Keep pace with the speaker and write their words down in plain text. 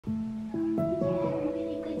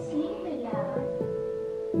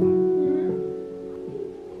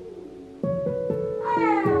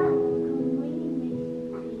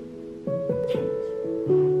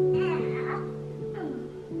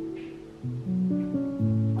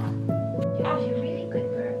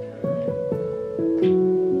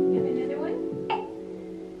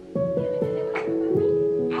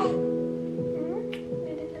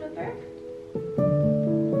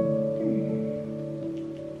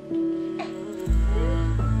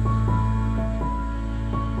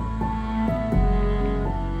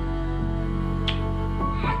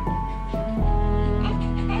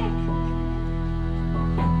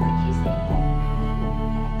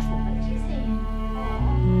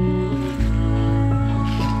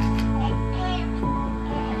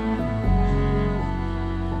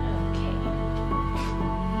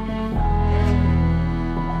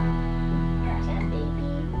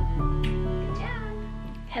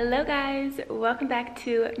Hello guys, welcome back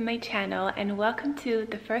to my channel and welcome to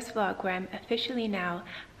the first vlog where I'm officially now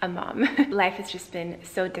a mom. Life has just been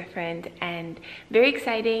so different and very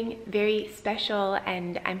exciting, very special,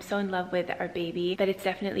 and I'm so in love with our baby, but it's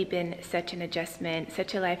definitely been such an adjustment,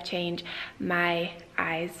 such a life change. My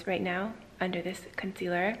eyes right now under this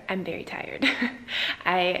concealer, I'm very tired.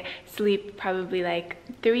 I sleep probably like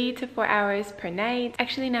 3 to 4 hours per night.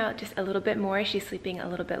 Actually now just a little bit more. She's sleeping a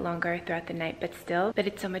little bit longer throughout the night, but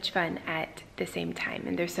it's so much fun at the same time,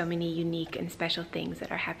 and there's so many unique and special things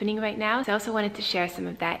that are happening right now. So I also wanted to share some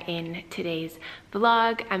of that in today's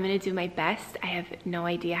vlog. I'm gonna do my best. I have no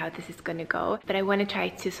idea how this is gonna go, but I want to try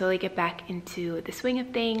to slowly get back into the swing of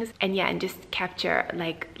things and just capture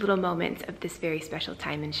like little moments of this very special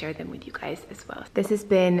time and share them with you guys as well. This has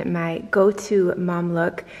been my go-to mom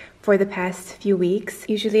look for the past few weeks.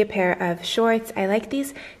 Usually a pair of shorts. I like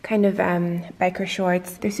these kind of biker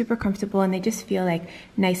shorts. They're super comfortable and they just feel like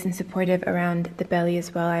nice and supportive around the belly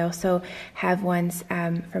as well. I also have ones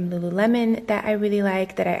from Lululemon that I really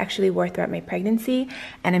like that I actually wore throughout my pregnancy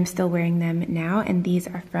and I'm still wearing them now, and these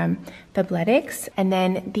are from Fabletics. And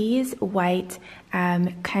then these white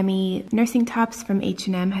cami nursing tops from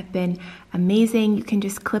H&M have been amazing. You can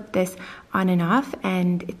just clip this on and off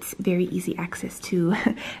and it's very easy access to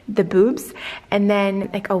the boobs, and then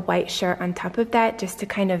like a white shirt on top of that just to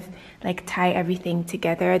kind of like tie everything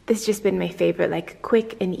together. This has just been my favorite, like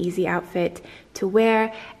quick and easy outfit to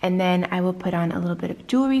wear. And then I will put on a little bit of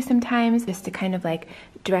jewelry sometimes just to kind of like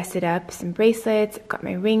dress it up. Some bracelets, got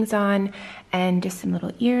my rings on, and just some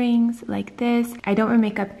little earrings like this. I don't wear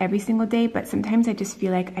makeup every single day, but sometimes I just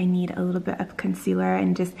feel like I need a little bit of concealer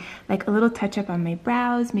and just like a little touch up on my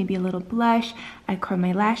brows, maybe a little blush. I curl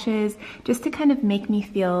my lashes just to kind of make me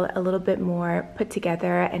feel a little bit more put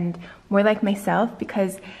together and more like myself,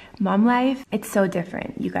 because mom life, it's so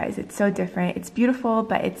different, you guys. It's so different. It's beautiful,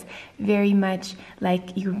 but it's very much like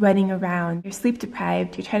you're running around. You're sleep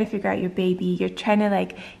deprived. You're trying to figure out your baby. You're trying to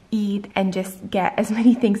like eat and just get as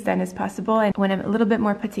many things done as possible. And when I'm a little bit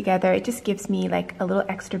more put together, it just gives me like a little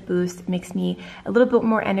extra boost. It makes me a little bit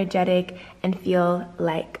more energetic and feel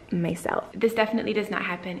like myself. This definitely does not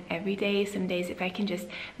happen every day. Some days if I can just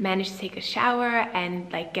manage to take a shower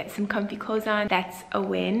and like get some comfy clothes on, that's a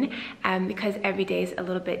win. Because every day is a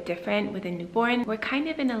little bit different with a newborn. We're kind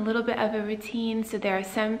of in a little bit of a routine, so there are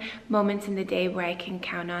some moments in the day where I can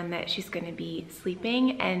count on that she's gonna be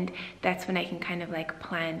sleeping, and that's when I can kind of like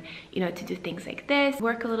plan, to do things like this,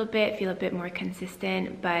 work a little bit, feel a bit more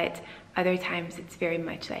consistent, but other times it's very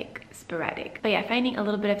much like sporadic. But yeah, finding a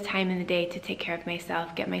little bit of time in the day to take care of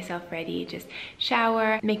myself, get myself ready, just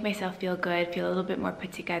shower, make myself feel good, feel a little bit more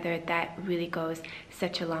put together, that really goes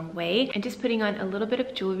such a long way. And just putting on a little bit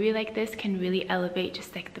of jewelry like this can really elevate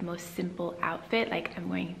just like the most simple outfit like I'm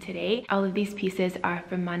wearing today. All of these pieces are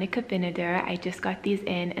from Monica Vinader. I just got these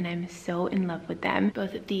in and I'm so in love with them.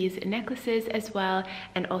 Both of these necklaces as well,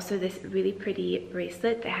 and also this really pretty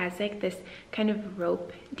bracelet that has like this kind of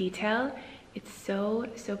rope detail. It's so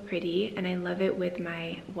pretty, and I love it with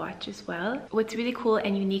my watch as well. What's really cool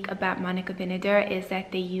and unique about Monica Vinader is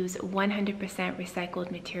that they use 100%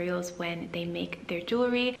 recycled materials when they make their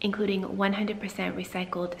jewelry, including 100%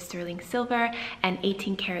 recycled sterling silver and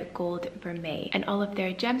 18 karat gold vermeil. And all of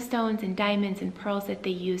their gemstones and diamonds and pearls that they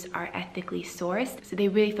use are ethically sourced. So they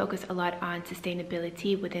really focus a lot on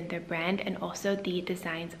sustainability within their brand, and also the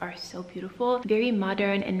designs are so beautiful. Very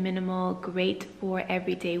modern and minimal, great for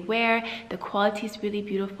everyday wear. The quality is really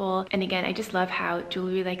beautiful, and again, I just love how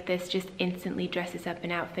jewelry like this just instantly dresses up an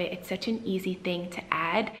outfit. It's such an easy thing to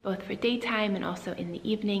add, both for daytime and also in the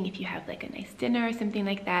evening if you have like a nice dinner or something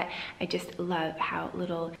like that. I just love how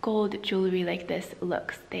little gold jewelry like this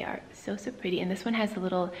looks. They are so pretty, and this one has a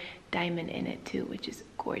little diamond in it too, which is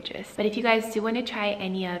gorgeous. But if you guys do want to try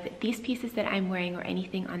any of these pieces that I'm wearing or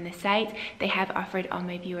anything on the site, they have offered all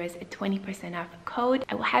my viewers a 20% off code.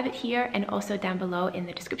 I will have it here and also down below in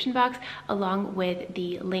the description box, along with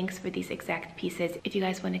the links for these exact pieces if you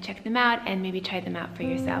guys want to check them out and maybe try them out for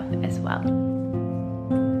yourself as well.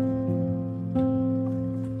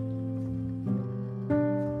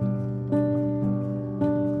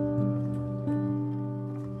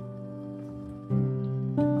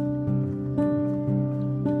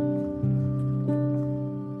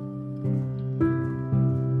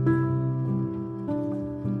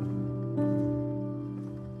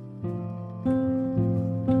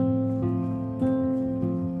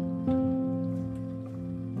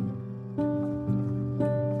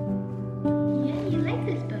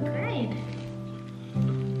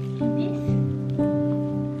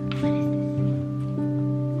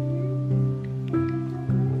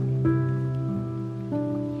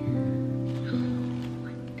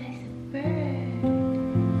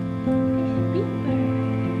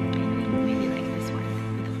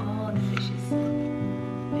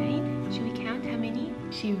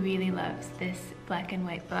 black and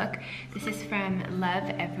white book. This is from Love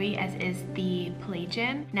Every, as is the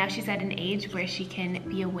Pelagian. Now she's at an age where she can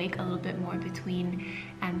be awake a little bit more between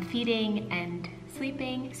feeding and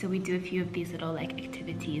sleeping. So we do a few of these little like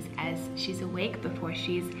activities as she's awake before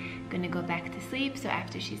she's gonna go back to sleep. So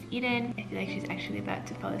after she's eaten, I feel like she's actually about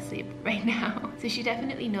to fall asleep right now. So she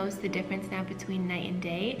definitely knows the difference now between night and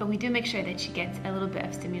day, but we do make sure that she gets a little bit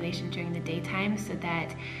of stimulation during the daytime so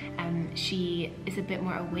that she is a bit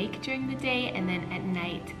more awake during the day, and then at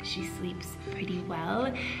night she sleeps pretty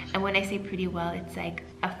well. And when I say pretty well, it's like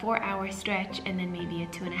a 4-hour stretch and then maybe a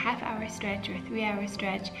 2.5-hour stretch or a 3-hour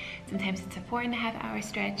stretch. Sometimes it's a 4.5-hour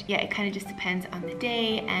stretch. Yeah, it kind of just depends on the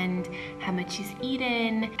day and how much she's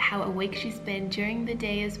eaten, how awake she's been during the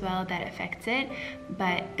day as well. That affects it.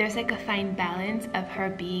 But there's like a fine balance of her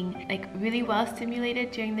being like really well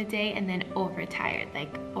stimulated during the day and then overtired.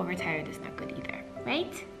 Like overtired is not good either,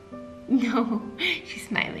 right? No, she's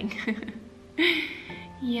smiling.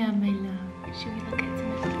 Yeah, my love. Should we look at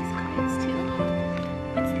some of these cards too?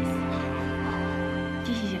 What's this?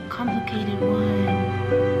 This is a complicated one.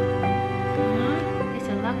 There's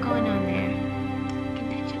a lot going on there. You can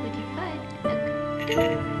touch it with your foot.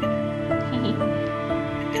 Look.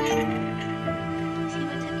 See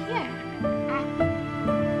what's up here?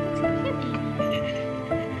 What's up here, baby?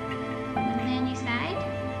 Wanna lay on your side?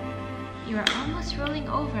 You are almost rolling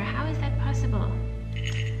over. How is that possible?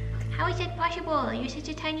 How is that possible? You're such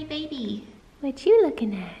a tiny baby. What you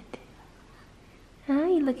looking at? Huh?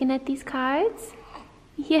 You looking at these cards?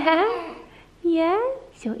 Yeah? Yeah?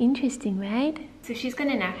 So interesting, right? So she's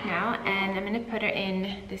gonna nap now, and I'm gonna put her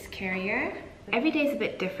in this carrier. Every day is a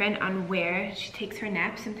bit different on where she takes her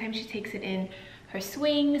nap. Sometimes she takes it in her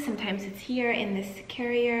swing, sometimes it's here in this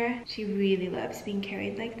carrier. She really loves being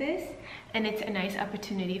carried like this. And it's a nice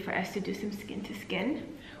opportunity for us to do some skin to skin,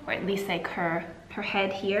 or at least like her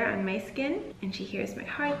head here on my skin, and she hears my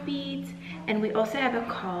heartbeat. And we also have a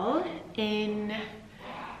call in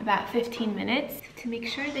about 15 minutes. To make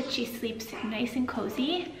sure that she sleeps nice and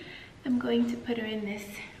cozy, I'm going to put her in this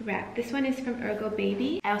wrap. This one is from Ergo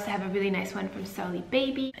Baby. I also have a really nice one from Solly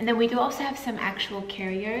Baby. And then we do also have some actual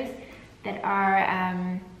carriers that are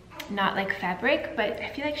not like fabric, but I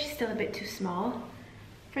feel like she's still a bit too small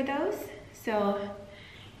for those. So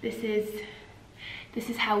this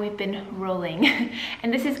is how we've been rolling.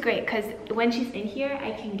 And this is great because when she's in here,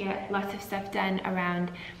 I can get lots of stuff done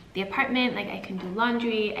around the apartment. Like I can do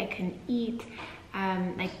laundry, I can eat,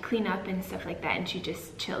 like clean up and stuff like that, and she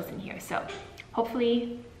just chills in here. So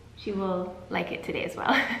hopefully she will like it today as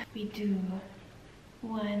well. We do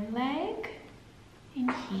one leg in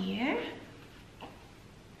here,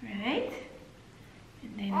 right?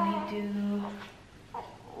 And then we do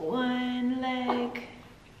one leg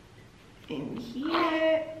in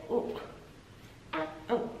here. Oh. Oh,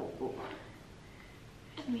 oh, oh.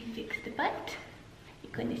 Let me fix the butt.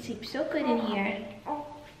 You're gonna sleep so good in here.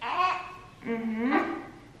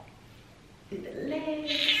 Do the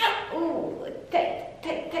legs. Oh, tight,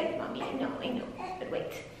 tight, tight, mommy. I know. But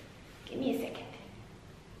wait. Give me a second.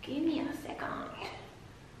 Give me a second.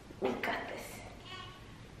 We got this.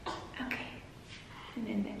 Okay. And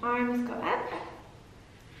then the arms go up.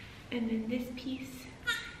 And then this piece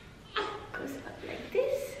goes up like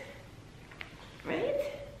this. Right?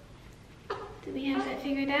 Do we have that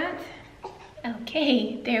figured out?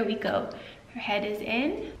 Okay, there we go. Her head is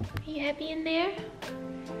in. Are you happy in there?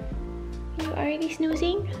 Are you already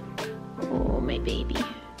snoozing? Oh, my baby.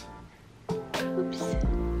 Oops.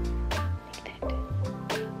 Like that.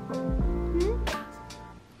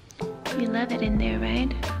 You love it in there,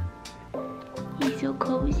 right? He's so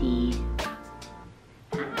cozy.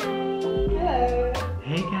 Hi. Hello.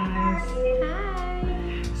 Hey guys.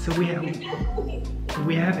 Hi. So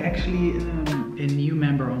we have actually a new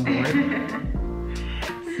member on board.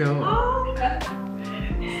 So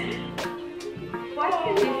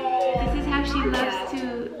this is how she loves to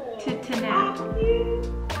nap.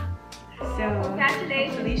 So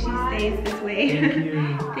hopefully she stays this way.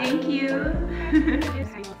 Thank you.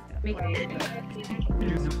 Thank you.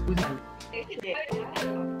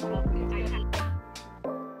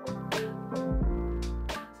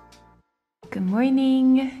 Good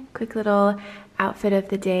morning. Quick little outfit of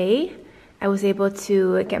the day. I was able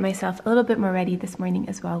to get myself a little bit more ready this morning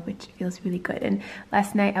as well, which feels really good. And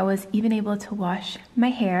last night I was even able to wash my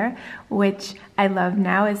hair, which I love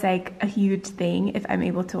now is like a huge thing. If I'm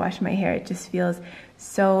able to wash my hair, it just feels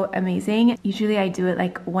so amazing. Usually I do it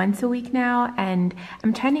like once a week now, and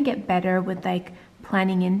I'm trying to get better with like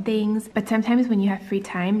planning in things. But sometimes when you have free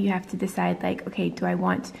time, you have to decide like, okay, do I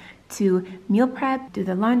want to meal prep, do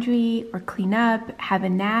the laundry, or clean up, have a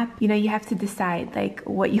nap. You know, you have to decide like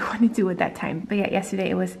what you want to do at that time. But yeah, yesterday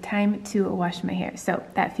it was time to wash my hair. So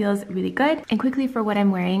that feels really good. And quickly for what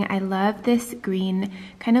I'm wearing, I love this green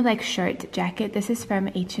kind of like shirt jacket. This is from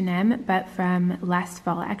H&M, but from last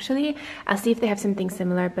fall actually. I'll see if they have something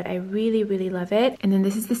similar, but I really, really love it. And then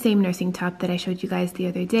this is the same nursing top that I showed you guys the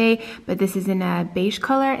other day, but this is in a beige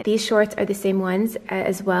color. These shorts are the same ones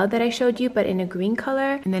as well that I showed you, but in a green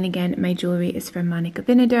color. And then again, my jewelry is from Monica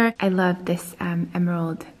Vinader. I love this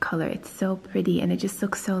emerald color. It's so pretty and it just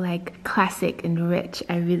looks so like classic and rich.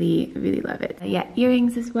 I really, really love it. Yeah,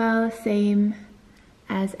 earrings as well, same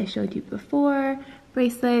as I showed you before.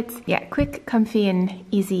 Bracelets. Yeah, quick, comfy, and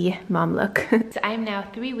easy mom look. So I am now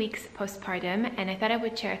 3 weeks postpartum, and I thought I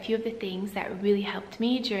would share a few of the things that really helped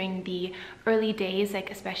me during the early days, like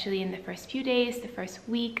especially in the first few days, the first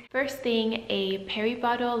week. First thing, a peri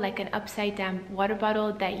bottle, like an upside down water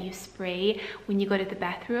bottle that you spray when you go to the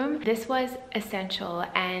bathroom. This was essential,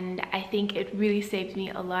 and I think it really saved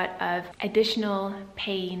me a lot of additional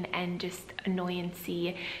pain and just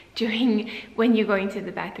annoyancy during when you're going to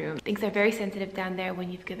the bathroom. Things are very sensitive down there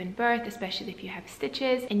when you've given birth, especially if you have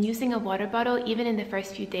stitches, and using a water bottle even in the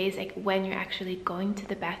first few days, like when you're actually going to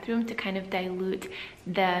the bathroom, to kind of dilute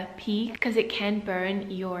the pee because it can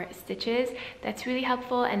burn your stitches. That's really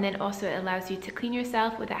helpful, and then also it allows you to clean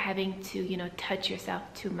yourself without having to, you know, touch yourself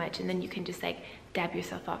too much, and then you can just like dab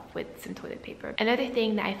yourself off with some toilet paper. Another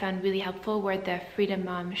thing that I found really helpful were the Freedom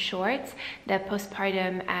Mom shorts, the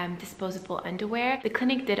postpartum disposable underwear. The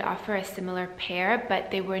clinic did offer a similar pair,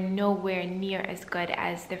 but they were nowhere near as good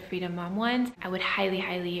as the Freedom Mom ones. I would highly,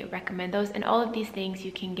 highly recommend those, and all of these things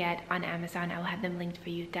you can get on Amazon. I will have them linked for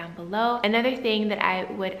you down below. Another thing that I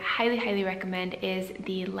would highly, highly recommend is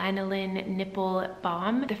the lanolin nipple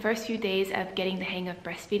balm. The first few days of getting the hang of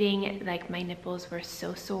breastfeeding, like my nipples were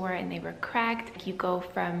so sore and they were cracked. You go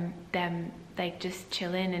from them like just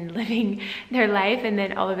chilling and living their life, and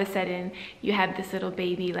then all of a sudden you have this little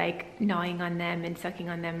baby like gnawing on them and sucking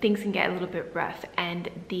on them. Things can get a little bit rough, and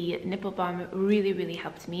the nipple balm really, really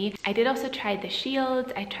helped me. I did also try the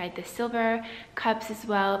shields, I tried the silver cups as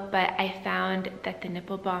well, but I found that the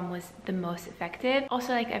nipple balm was the most effective.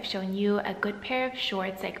 Also, like I've shown you, a good pair of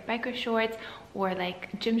shorts, like biker shorts or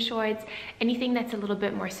like gym shorts, anything that's a little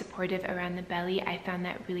bit more supportive around the belly. I found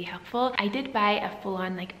that really helpful. I did buy a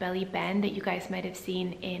full-on like belly band that you guys might have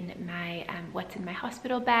seen in my what's in my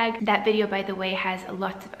hospital bag. That video, by the way, has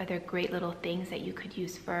lots of other great little things that you could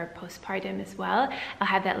use for postpartum as well. I'll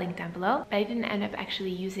have that link down below. But I didn't end up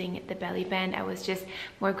actually using the belly band. I was just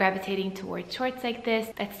more gravitating towards shorts like this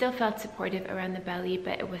that still felt supportive around the belly,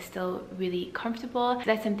 but it was still really comfortable. So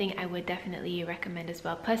that's something I would definitely recommend as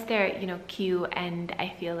well. Plus they're, you know, cute and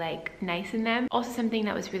I feel like nice in them. Also, something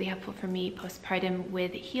that was really helpful for me postpartum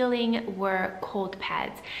with healing were cold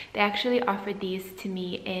pads. They actually offered these to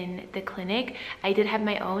me in the clinic. I did have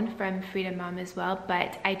my own from Freedom Mom as well,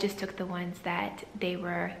 but I just took the ones that they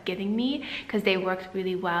were giving me because they worked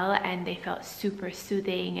really well and they felt super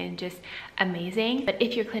soothing and just amazing. But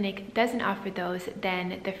if your clinic doesn't offer those,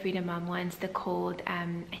 then the Freedom Mom ones, the cold,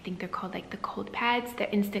 I think they're called like the cold pads, they're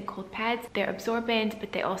instant cold pads. They're absorbent,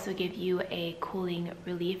 but they also give you a cooling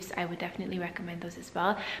relief, so I would definitely recommend those as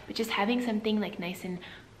well. But just having something like nice and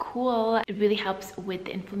cool, it really helps with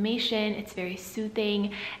the inflammation. It's very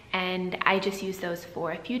soothing, and I just used those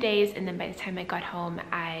for a few days, and then by the time I got home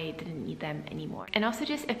I didn't need them anymore. And also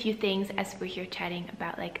just a few things as we're here chatting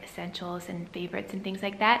about like essentials and favorites and things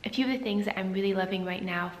like that. A few of the things that I'm really loving right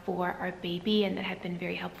now for our baby and that have been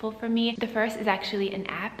very helpful for me. The first is actually an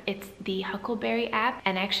app. It's the Huckleberry app,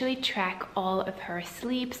 and I actually track all of her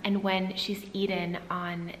sleeps and when she's eaten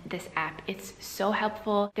on this app. It's so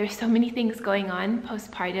helpful. There's so many things going on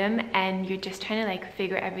postpartum and you're just trying to like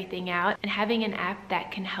figure everything out, and having an app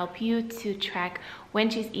that can help you to track when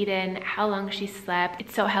she's eaten, how long she slept,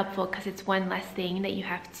 it's so helpful because it's one less thing that you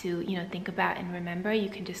have to, you know, think about and remember. You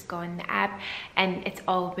can just go in the app and it's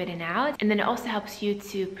all written out. And then it also helps you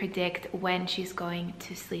to predict when she's going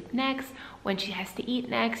to sleep next, when she has to eat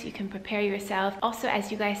next. You can prepare yourself. Also, as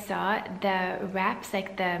you guys saw, the wraps,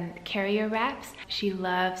 like the carrier wraps, she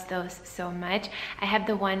loves those so much. I have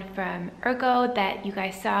the one from Ergo that you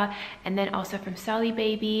guys saw, and then also from Solly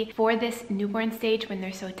Baby. For this newborn stage, when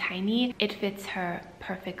they're so tiny, it fits her her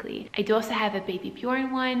perfectly. I do also have a Baby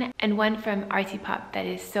Bjorn one and one from Artie Pop that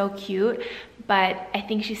is so cute, but I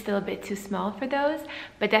think she's still a bit too small for those.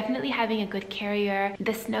 But definitely having a good carrier.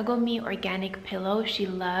 The Snuggle Me organic pillow she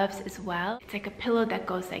loves as well. It's like a pillow that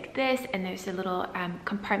goes like this, and there's a little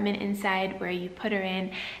compartment inside where you put her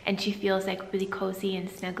in, and she feels like really cozy and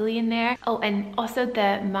snuggly in there. Oh, and also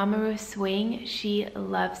the Mamoru swing, she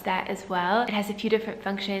loves that as well. It has a few different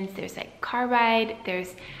functions. There's like car ride,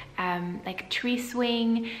 there's like tree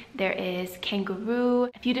swing, there is kangaroo,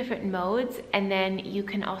 a few different modes, and then you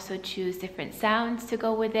can also choose different sounds to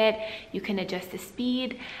go with it. You can adjust the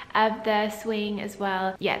speed of the swing as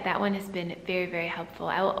well. Yeah, that one has been very, very helpful.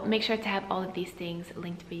 I will make sure to have all of these things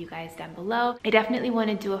linked for you guys down below. I definitely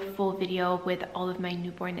want to do a full video with all of my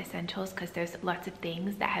newborn essentials because there's lots of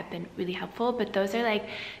things that have been really helpful, but those are like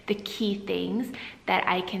the key things that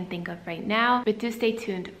I can think of right now. But do stay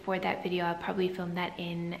tuned for that video. I'll probably film that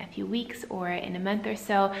in a few weeks or in a month or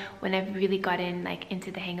so when I've really gotten like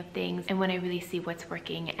into the hang of things and when I really see what's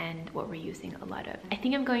working and what we're using a lot of. I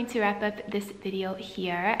think I'm going to wrap up this video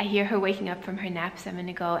here. I hear her waking up from her nap, so I'm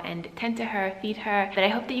gonna go and tend to her, feed her. But I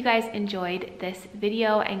hope that you guys enjoyed this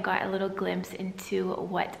video and got a little glimpse into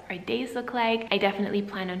what our days look like. I definitely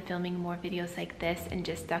plan on filming more videos like this and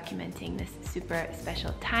just documenting this super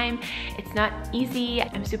special time. It's not easy.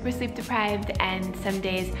 I'm super sleep deprived and some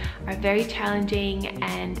days are very challenging,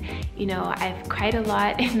 and you know, I've cried a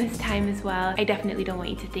lot in this time as well. I definitely don't want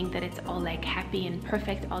you to think that it's all like happy and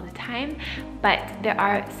perfect all the time, but there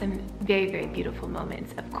are some very, very beautiful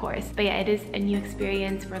moments, of course. But yeah, it is a new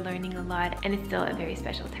experience. We're learning a lot and it's still a very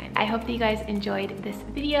special time. I hope that you guys enjoyed this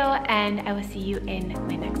video, and I will see you in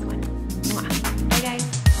my next one.